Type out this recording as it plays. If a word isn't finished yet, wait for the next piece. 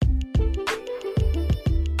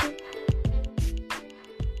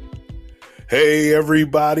Hey,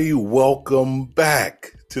 everybody, welcome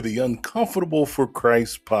back to the Uncomfortable for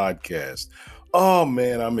Christ podcast. Oh,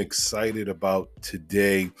 man, I'm excited about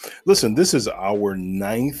today. Listen, this is our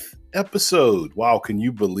 9th episode. Wow, can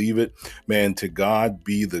you believe it? Man, to God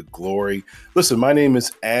be the glory. Listen, my name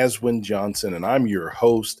is Aswin Johnson, and I'm your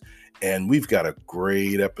host, and we've got a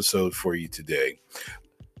great episode for you today.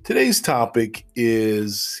 Today's topic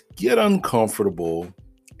is get uncomfortable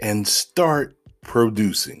and start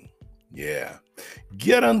producing. Yeah.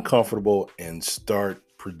 Get uncomfortable and start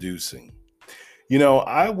producing. You know,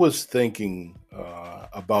 I was thinking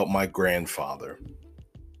about my grandfather.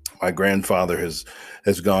 My grandfather has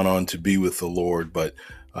gone on to be with the Lord, but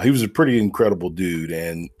he was a pretty incredible dude.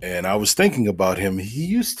 And I was thinking about him. He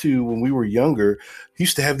used to, when we were younger, he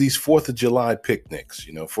used to have these 4th of July picnics,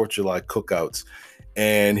 4th of July cookouts,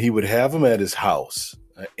 and he would have them at his house.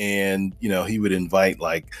 And, he would invite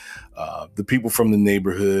the people from the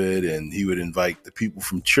neighborhood, and he would invite the people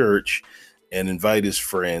from church and invite his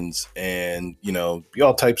friends, and, be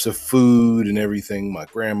all types of food and everything. My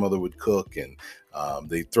grandmother would cook, and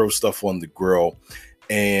they throw stuff on the grill.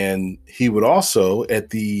 And he would also,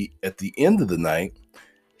 at the end of the night,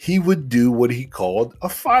 he would do what he called a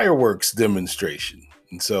fireworks demonstration.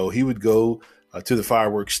 And so he would go to the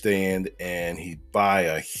fireworks stand, and he'd buy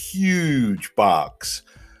a huge box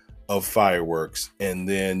of fireworks, and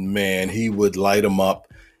then, man, he would light them up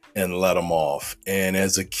and let them off. And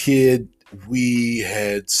as a kid, we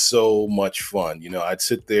had so much fun. I'd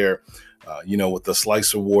sit there, with a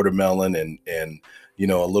slice of watermelon and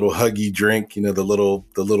a little huggy drink, the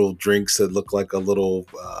little drinks that look like a little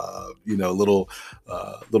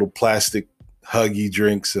plastic huggy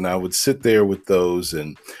drinks. And I would sit there with those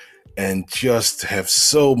and just have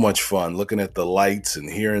so much fun looking at the lights and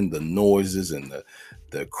hearing the noises and the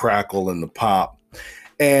crackle and the pop.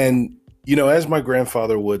 And, as my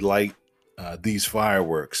grandfather would light these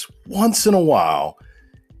fireworks, once in a while,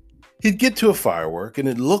 he'd get to a firework and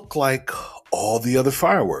it looked like all the other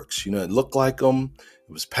fireworks. It looked like them.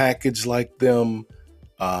 It was packaged like them.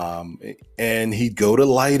 And he'd go to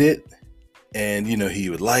light it, and, he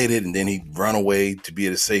would light it, and then he'd run away to be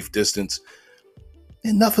at a safe distance,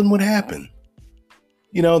 and nothing would happen.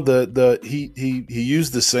 He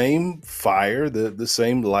used the same fire, the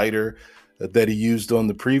same lighter that he used on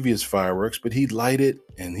the previous fireworks, but he'd light it,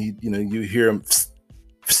 and you hear him,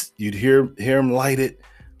 you'd hear him light it,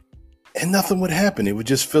 and nothing would happen. It would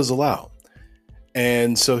just fizzle out.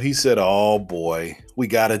 And so he said, "Oh boy, we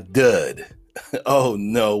got a dud." Oh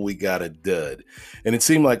no, we got a dud. And it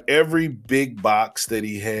seemed like every big box that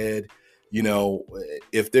he had,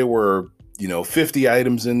 if there were 50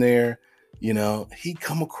 items in there, he'd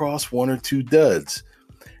come across 1 or 2 duds.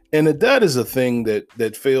 And a dud is a thing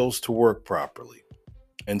that fails to work properly.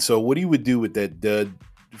 And so what he would do with that dud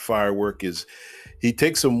firework is he'd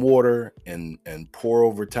take some water and pour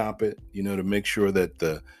over top it, to make sure that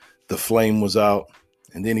the flame was out.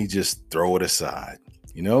 And then he'd just throw it aside,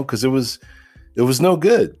 because it was no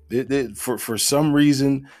good. For some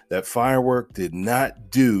reason, that firework did not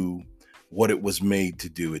do what it was made to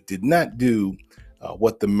do. It did not do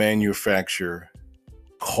what the manufacturer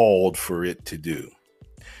called for it to do.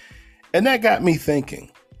 And that got me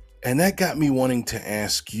thinking, and that got me wanting to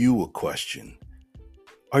ask you a question.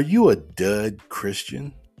 Are you a dud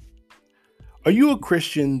Christian? Are you a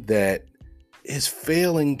Christian that is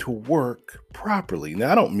failing to work properly?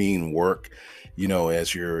 Now, I don't mean work,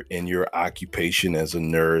 as you're in your occupation as a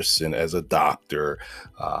nurse and as a doctor,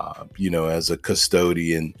 as a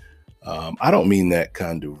custodian. I don't mean that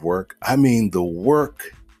kind of work. I mean the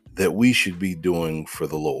work that we should be doing for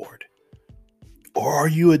the Lord. Or are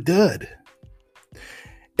you a dud?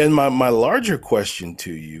 And my larger question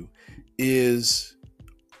to you is,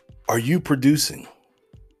 are you producing?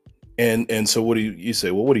 And so what do you say?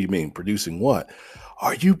 Well, what do you mean producing what?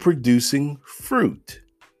 Are you producing fruit?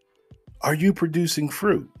 Are you producing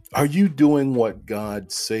fruit? Are you doing what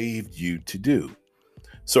God saved you to do?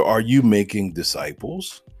 So are you making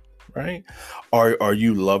disciples? Right? Are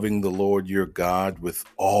you loving the Lord your God with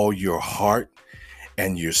all your heart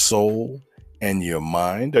and your soul and your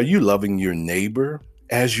mind? Are you loving your neighbor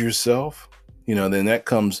as yourself? Then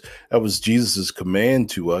that was Jesus's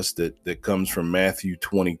command to us that comes from Matthew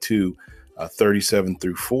 22, 37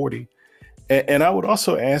 through 40. And I would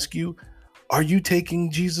also ask you, are you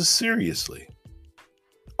taking Jesus seriously?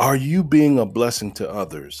 Are you being a blessing to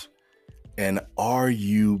others? And are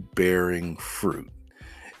you bearing fruit?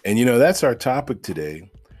 And that's our topic today.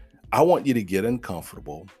 I want you to get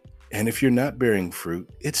uncomfortable. And if you're not bearing fruit,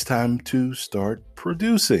 it's time to start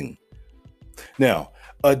producing. Now,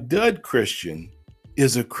 a dud Christian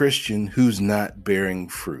is a Christian who's not bearing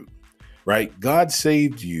fruit. right? God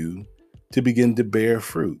saved you to begin to bear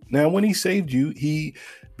fruit. Now, when he saved you,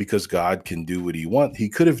 because God can do what he wants, he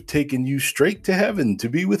could have taken you straight to heaven to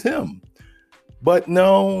be with him. But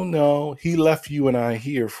no, he left you and I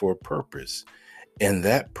here for a purpose. And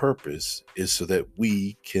that purpose is so that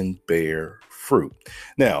we can bear fruit.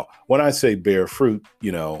 Now, when I say bear fruit,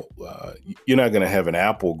 you're not going to have an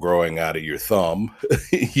apple growing out of your thumb.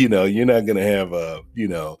 You're not going to have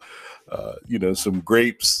some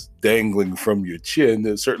grapes dangling from your chin.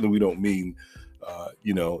 And certainly, we don't mean,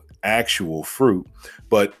 actual fruit,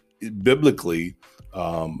 but biblically,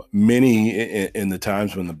 many in the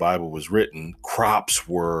times when the Bible was written, crops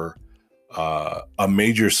were a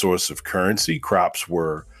major source of currency. Crops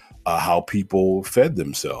were how people fed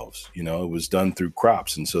themselves. It was done through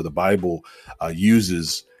crops. And so the Bible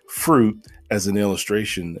uses fruit as an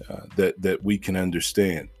illustration that we can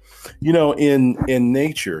understand. In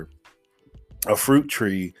nature, a fruit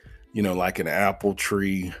tree, like an apple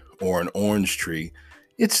tree or an orange tree,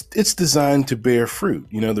 it's designed to bear fruit.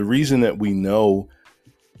 The reason that we know,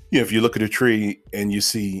 if you look at a tree and you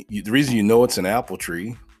see, the reason it's an apple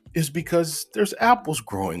tree is because there's apples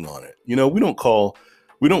growing on it. We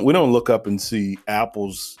don't look up and see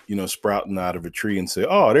apples, sprouting out of a tree and say,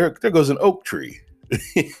 oh, there goes an oak tree.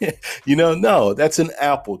 No, that's an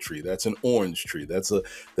apple tree. That's an orange tree. That's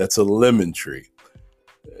a lemon tree.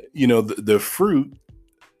 The fruit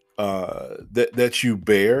that you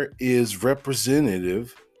bear is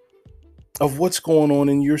representative of what's going on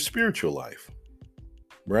in your spiritual life,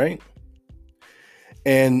 right?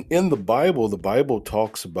 And in the Bible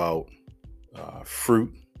talks about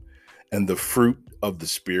fruit and the fruit of the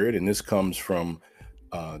Spirit. And this comes from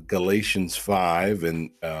Galatians 5 and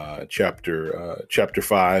chapter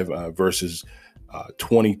 5, verses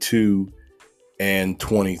 22 and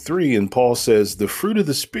 23. And Paul says, the fruit of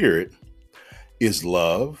the Spirit is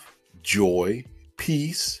love, joy,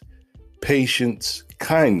 peace, patience,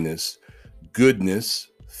 kindness, goodness,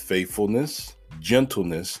 faithfulness,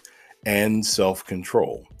 gentleness, and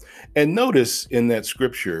self-control. And notice in that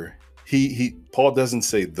scripture, Paul doesn't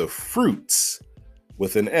say the fruits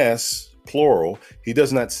with an S, plural. He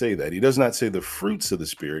does not say that. He does not say the fruits of the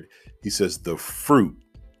Spirit. He says the fruit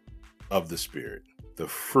of the Spirit, the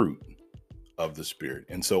fruit of the Spirit.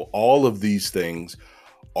 And so all of these things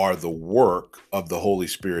are the work of the Holy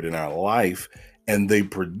Spirit in our life, and they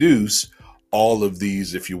produce all of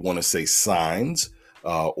these, if you want to say, signs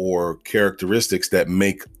or characteristics that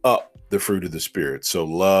make up the fruit of the Spirit. So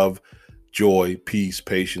love, joy, peace,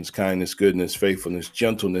 patience, kindness, goodness, faithfulness,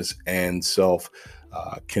 gentleness, and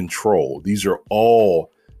self-control. These are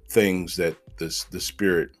all things that the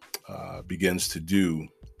Spirit begins to do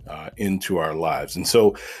into our lives. And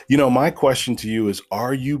so, my question to you is,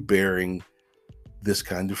 are you bearing this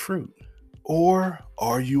kind of fruit? Or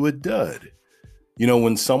are you a dud?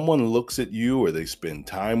 When someone looks at you or they spend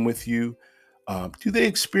time with you, do they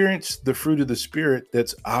experience the fruit of the Spirit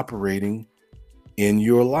that's operating in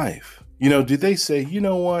your life? Do they say, you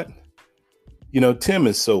know what? Tim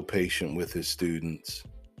is so patient with his students.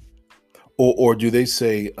 Or do they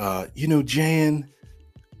say, Jan,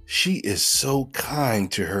 she is so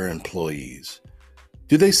kind to her employees.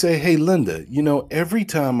 Do they say, hey, Linda, every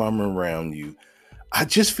time I'm around you, I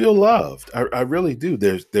just feel loved. I really do.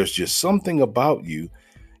 There's just something about you.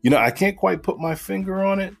 I can't quite put my finger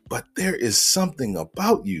on it, but there is something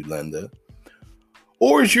about you, Linda.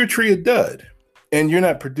 Or is your tree a dud and you're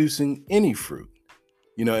not producing any fruit?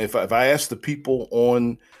 If I ask the people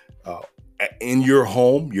in your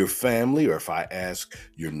home, your family, or if I ask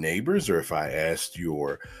your neighbors, or if I asked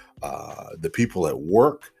the people at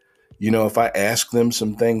work, if I ask them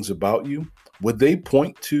some things about you, would they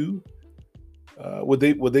point to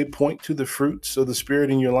the fruits of the Spirit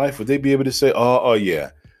in your life? Would they be able to say, oh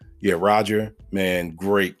yeah, Roger, man,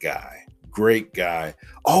 great guy,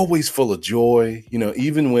 always full of joy,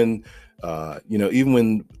 even when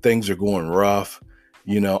things are going rough,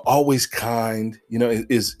 always kind,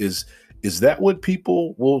 is that what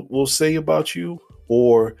people will say about you?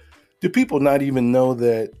 Or do people not even know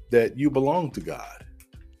that you belong to God?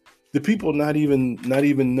 Do people not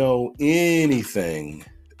even know anything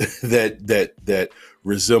that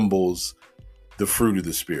resembles the fruit of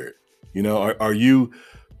the Spirit? Are you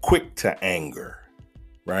quick to anger,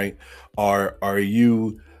 right? Are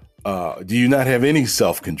you do you not have any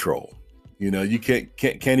self-control? You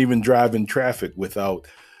can't even drive in traffic without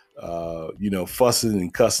fussing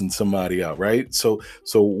and cussing somebody out, right? So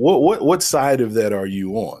what side of that are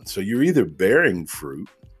you on? So you're either bearing fruit,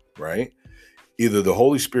 right? Either the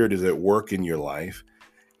Holy Spirit is at work in your life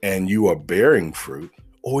and you are bearing fruit,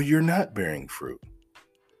 or you're not bearing fruit.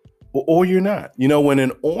 or you're not. You know, when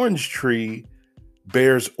an orange tree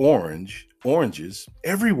bears oranges,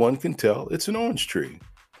 everyone can tell it's an orange tree.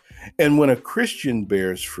 And when a Christian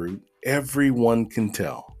bears fruit, everyone can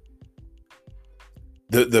tell.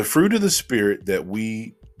 The fruit of the Spirit that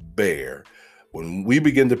we bear, when we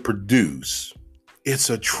begin to produce, it's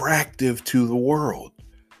attractive to the world.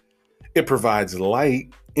 It provides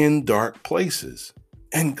light in dark places.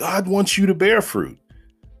 And God wants you to bear fruit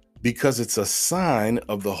because it's a sign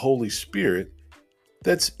of the Holy Spirit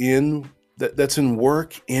that's in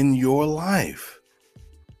work in your life.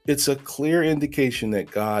 It's a clear indication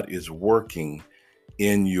that God is working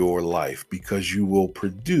in your life because you will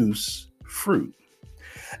produce fruit.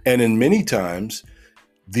 And in many times,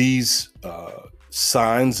 these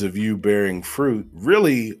signs of you bearing fruit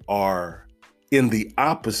really are in the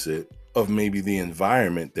opposite of maybe the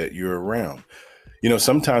environment that you're around. You know,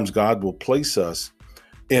 sometimes God will place us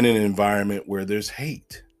in an environment where there's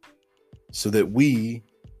hate so that we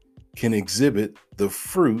can exhibit the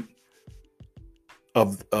fruit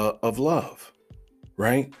of love,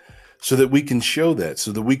 right? So that we can show that,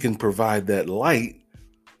 so that we can provide that light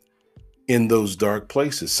in those dark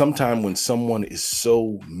places. Sometimes when someone is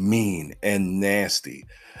so mean and nasty,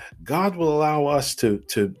 God will allow us to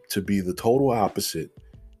be the total opposite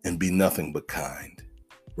and be nothing but kind,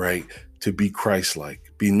 right? To be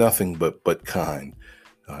Christ-like, be nothing but kind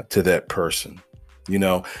to that person, you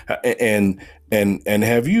know. And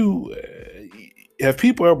have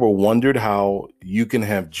people ever wondered how you can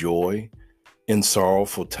have joy in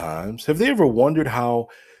sorrowful times? Have they ever wondered how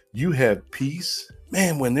you have peace?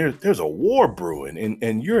 Man, when there's a war brewing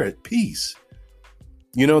and you're at peace.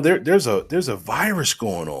 You know, there's a virus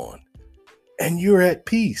going on and you're at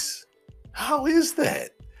peace. How is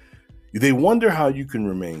that? They wonder how you can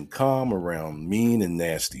remain calm around mean and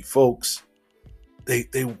nasty folks.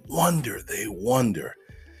 They wonder.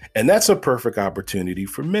 And that's a perfect opportunity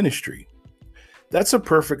for ministry. That's a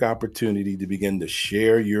perfect opportunity to begin to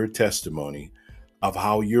share your testimony of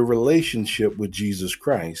how your relationship with Jesus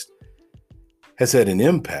Christ has had an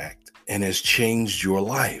impact and has changed your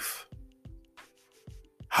life.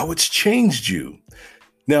 How it's changed you.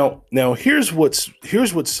 Now here's what's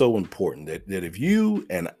so important, that if you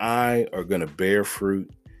and I are going to bear fruit,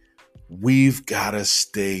 we've got to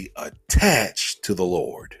stay attached to the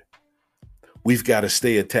Lord. We've got to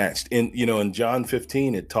stay attached. And, you know, in John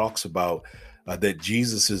 15, it talks about that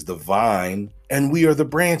Jesus is the vine and we are the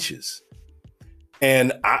branches.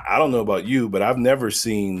 And I don't know about you, but I've never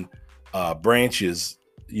seen branches,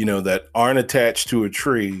 you know, that aren't attached to a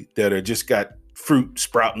tree that are just got fruit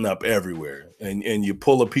sprouting up everywhere. And you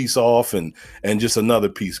pull a piece off and just another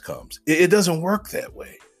piece comes. It doesn't work that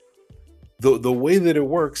way. The way that it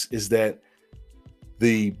works is that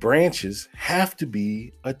the branches have to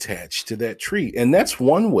be attached to that tree. And that's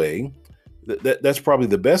one way, that's probably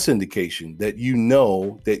the best indication that you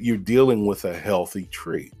know that you're dealing with a healthy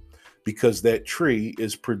tree, because that tree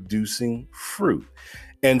is producing fruit.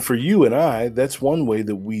 And for you and I, that's one way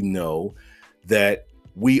that we know that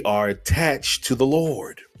we are attached to the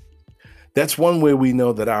Lord. That's one way we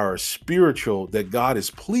know that that God is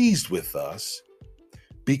pleased with us,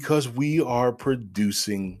 because we are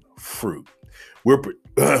producing fruit. We're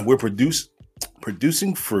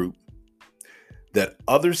producing fruit that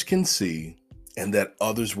others can see and that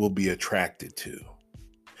others will be attracted to.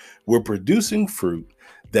 We're producing fruit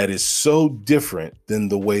that is so different than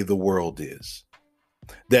the way the world is,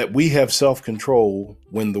 that we have self-control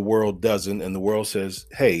when the world doesn't, and the world says,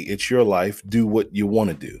 hey, it's your life, do what you want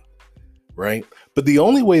to do, right? But the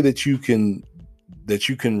only way that you can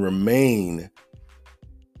remain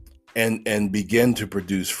and begin to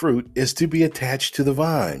produce fruit is to be attached to the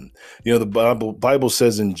vine. You know, the Bible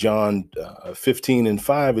says in John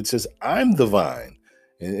 15:5, it says, I'm the vine,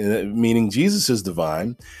 meaning Jesus is the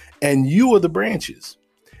vine, and you are the branches.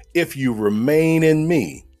 If you remain in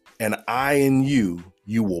me and I in you,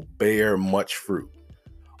 you will bear much fruit.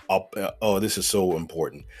 Oh, this is so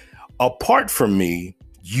important. Apart from me,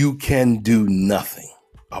 you can do nothing.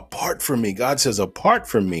 Apart from me, God says, apart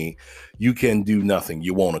from me, you can do nothing.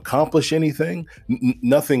 You won't accomplish anything.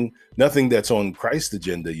 Nothing that's on Christ's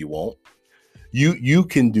agenda, you won't. You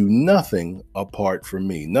can do nothing apart from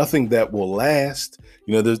me. Nothing that will last.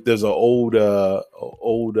 You know, there's an old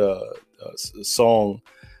song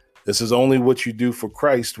that says, only what you do for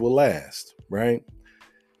Christ will last, right?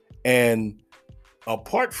 And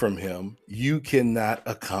apart from him, you cannot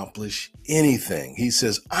accomplish anything. He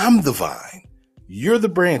says, I'm the vine, you're the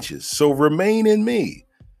branches, so remain in me.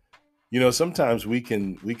 You know, sometimes we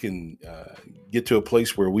can get to a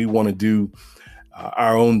place where we want to do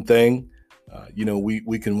our own thing.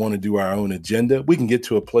 We can want to do our own agenda. We can get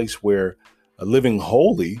to a place where living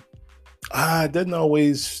holy doesn't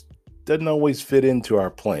always fit into our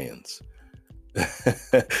plans.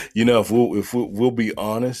 If we'll be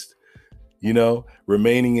honest,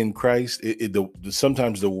 remaining in Christ,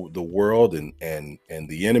 sometimes the world and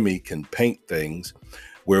the enemy can paint things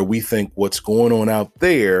where we think what's going on out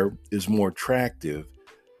there is more attractive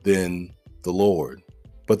than the Lord.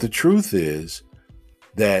 But the truth is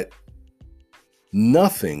that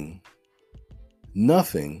nothing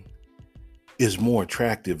is more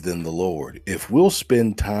attractive than the Lord. If we'll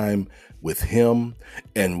spend time with him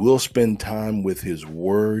and we'll spend time with his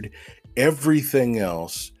word, everything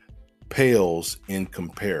else pales in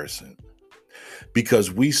comparison,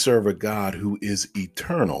 because we serve a God who is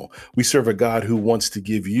eternal. We serve a God who wants to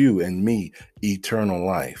give you and me eternal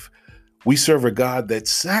life. We serve a God that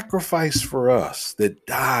sacrificed for us, that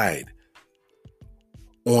died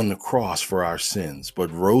on the cross for our sins,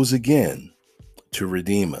 but rose again to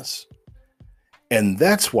redeem us. And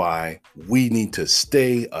that's why we need to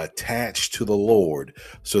stay attached to the Lord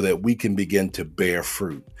so that we can begin to bear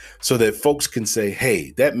fruit, so that folks can say,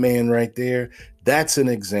 hey, that man right there, that's an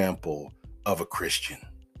example of a Christian.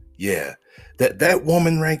 Yeah, that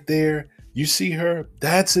woman right there, you see her,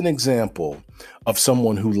 that's an example of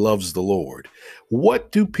someone who loves the Lord.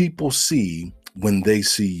 What do people see when they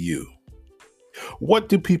see you? What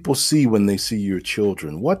do people see when they see your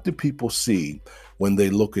children? What do people see when they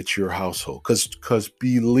look at your household? Because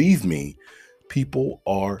believe me, people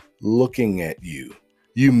are looking at you.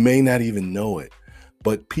 You may not even know it,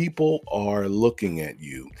 but people are looking at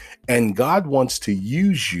you. And God wants to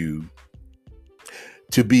use you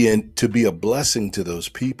to be a blessing to those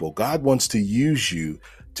people. God wants to use you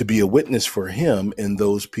to be a witness for him in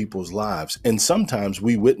those people's lives. And sometimes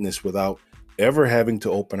we witness without ever having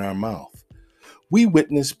to open our mouth. We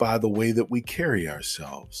witness by the way that we carry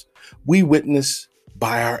ourselves. We witness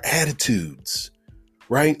by our attitudes,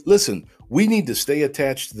 right? Listen, we need to stay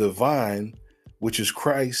attached to the vine, which is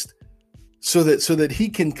Christ, so that he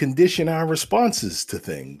can condition our responses to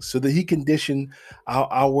things, so that he condition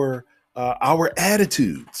our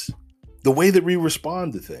attitudes, the way that we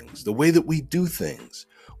respond to things, the way that we do things.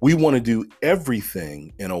 We want to do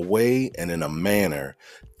everything in a way and in a manner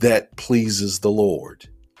that pleases the Lord.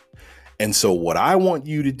 And so what I want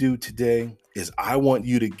you to do today is I want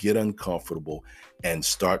you to get uncomfortable and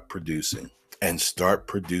start producing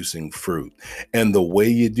fruit. And the way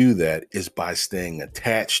you do that is by staying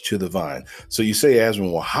attached to the vine. So you say,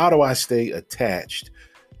 Asman, well, how do I stay attached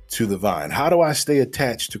to the vine? How do I stay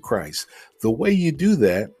attached to Christ? The way you do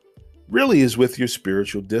that really is with your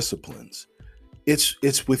spiritual disciplines.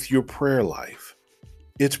 It's with your prayer life.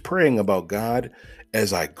 It's praying about, God,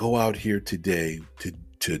 as I go out here today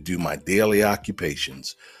to do my daily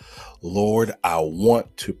occupations, Lord, I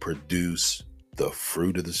want to produce the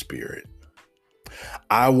fruit of the Spirit.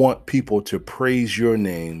 I want people to praise your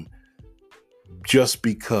name just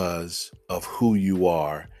because of who you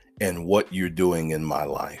are and what you're doing in my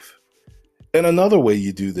life. And another way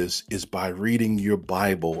you do this is by reading your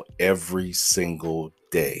Bible every single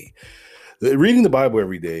day. Reading the Bible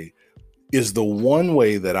every day is the one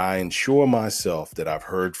way that I ensure myself that I've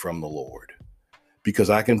heard from the Lord, because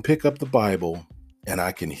I can pick up the Bible and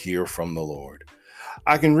I can hear from the Lord.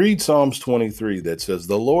 I can read Psalms 23 that says,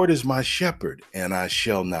 the Lord is my shepherd and I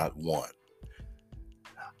shall not want.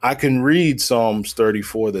 I can read Psalms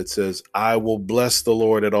 34 that says, I will bless the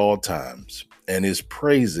Lord at all times, and his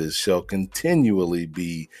praises shall continually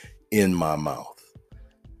be in my mouth.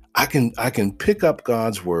 I can pick up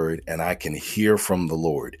God's word and I can hear from the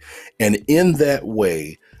Lord. And in that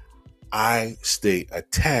way, I stay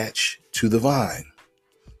attached to the vine.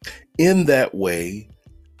 In that way,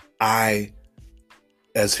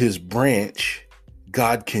 as his branch,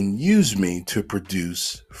 God can use me to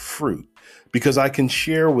produce fruit, because I can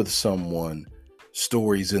share with someone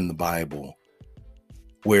stories in the Bible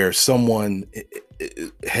where someone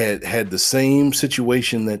had the same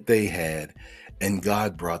situation that they had, and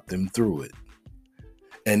God brought them through it.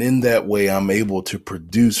 And in that way, I'm able to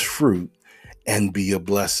produce fruit and be a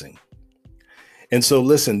blessing. And so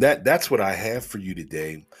listen, that's what I have for you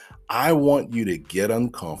today. I want you to get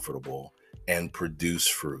uncomfortable and produce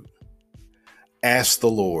fruit. Ask the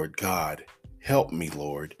Lord, God, help me,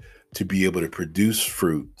 Lord, to be able to produce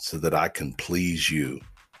fruit so that I can please you.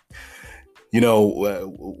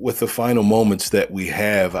 With the final moments that we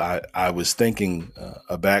have, I was thinking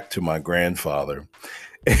back to my grandfather,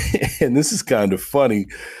 and this is kind of funny.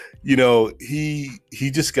 He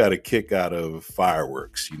just got a kick out of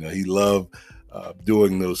fireworks. He loved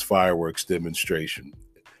doing those fireworks demonstration.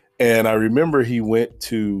 And I remember he went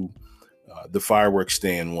to the fireworks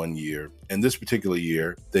stand one year. And this particular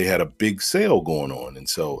year, they had a big sale going on. And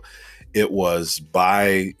so it was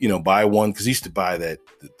buy one, because he used to buy the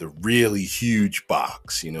really huge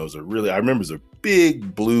box. It was I remember it was a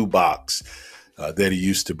big blue box that he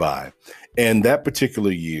used to buy. And that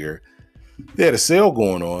particular year, they had a sale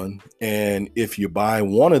going on. And if you buy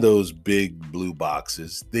one of those big blue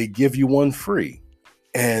boxes, they give you one free.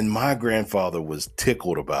 And my grandfather was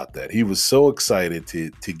tickled about that. He was so excited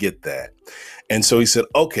to get that. And so he said,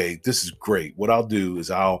 okay, this is great. What I'll do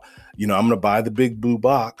is I'm going to buy the big blue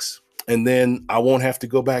box, and then I won't have to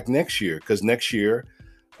go back next year, because next year,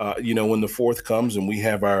 when the 4th comes and we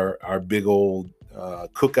have our big old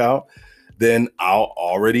cookout, then I'll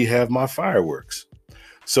already have my fireworks.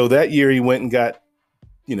 So that year he went and got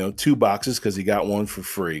 2 boxes, because he got one for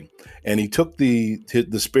free. And he took the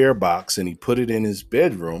spare box and he put it in his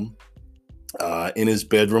bedroom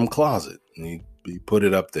closet. And he put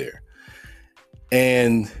it up there.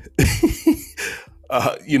 And,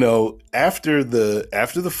 after the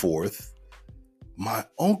 4th, my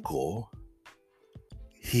uncle,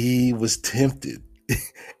 he was tempted.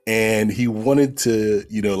 And he wanted to,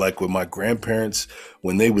 like with my grandparents,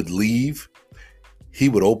 when they would leave, he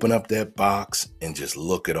would open up that box and just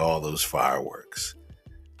look at all those fireworks.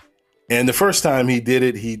 And the first time he did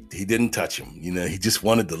it, he didn't touch them. He just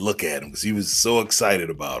wanted to look at them because he was so excited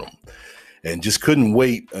about them and just couldn't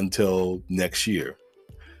wait until next year.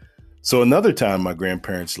 So another time my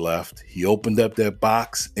grandparents left, he opened up that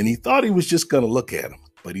box and he thought he was just going to look at them.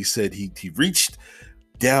 But he said he reached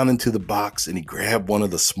down into the box and he grabbed one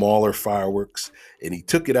of the smaller fireworks and he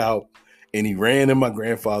took it out and he ran in my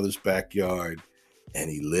grandfather's backyard and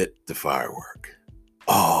he lit the firework.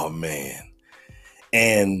 Oh, man.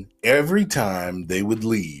 And every time they would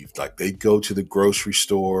leave, like they'd go to the grocery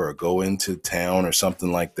store or go into town or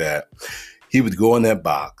something like that, he would go in that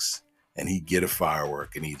box and he'd get a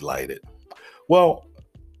firework and he'd light it. Well,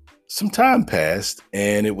 some time passed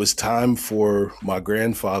and it was time for my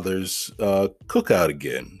grandfather's cookout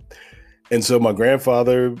again. And so my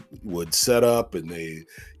grandfather would set up and they,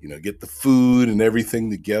 get the food and everything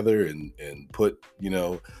together and put,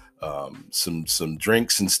 some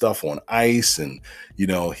drinks and stuff on ice. And,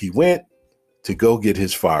 he went to go get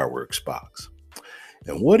his fireworks box.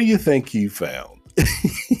 And what do you think he found?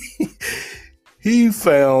 He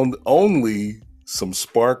found only some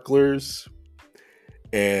sparklers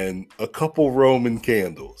and a couple Roman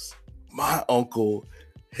candles. My uncle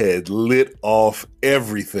had lit off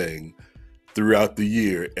everything throughout the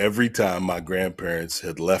year, every time my grandparents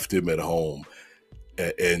had left him at home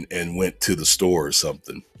and went to the store or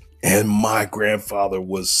something. And my grandfather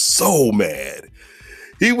was so mad.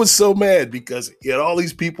 He was so mad because he had all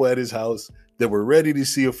these people at his house that were ready to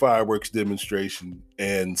see a fireworks demonstration.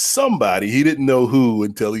 And somebody, he didn't know who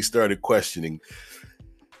until he started questioning,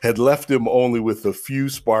 had left him only with a few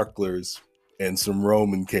sparklers and some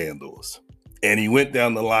Roman candles. And he went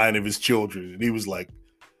down the line of his children and he was like,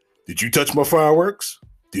 "Did you touch my fireworks?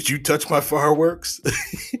 Did you touch my fireworks?"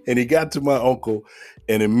 And he got to my uncle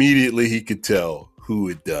and immediately he could tell who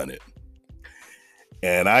had done it.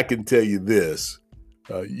 And I can tell you this,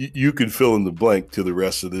 you can fill in the blank to the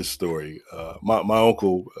rest of this story. My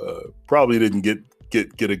uncle probably didn't get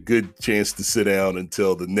a good chance to sit down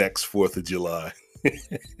until the next 4th of July.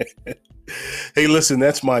 Hey, listen,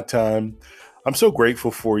 that's my time. I'm so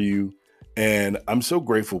grateful for you. And I'm so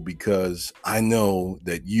grateful because I know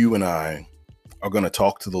that you and I are going to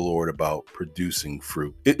talk to the Lord about producing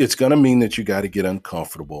fruit. It's going to mean that you got to get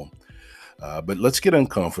uncomfortable. But let's get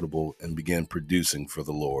uncomfortable and begin producing for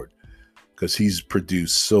the Lord, because he's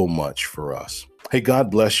produced so much for us. Hey, God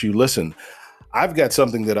bless you. Listen, I've got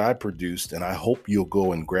something that I produced and I hope you'll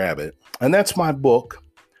go and grab it. And that's my book,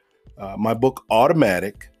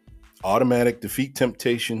 Automatic Defeat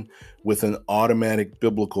Temptation with an Automatic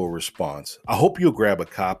Biblical Response. I hope you'll grab a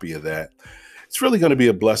copy of that. It's really going to be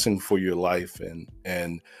a blessing for your life.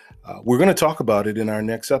 And we're going to talk about it in our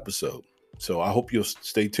next episode. So I hope you'll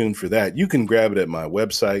stay tuned for that. You can grab it at my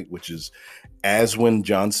website, which is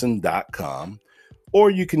aswinjohnson.com, or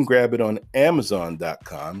you can grab it on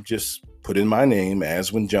amazon.com. Just put in my name,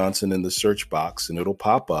 Aswin Johnson, in the search box and it'll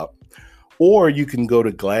pop up. Or you can go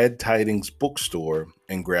to Glad Tidings Bookstore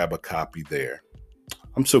and grab a copy there.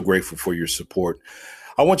 I'm so grateful for your support.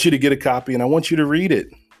 I want you to get a copy and I want you to read it.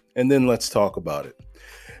 And then let's talk about it.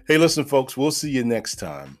 Hey, listen, folks, we'll see you next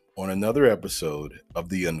time on another episode of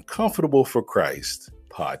the Uncomfortable for Christ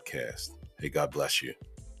podcast. Hey, God bless you.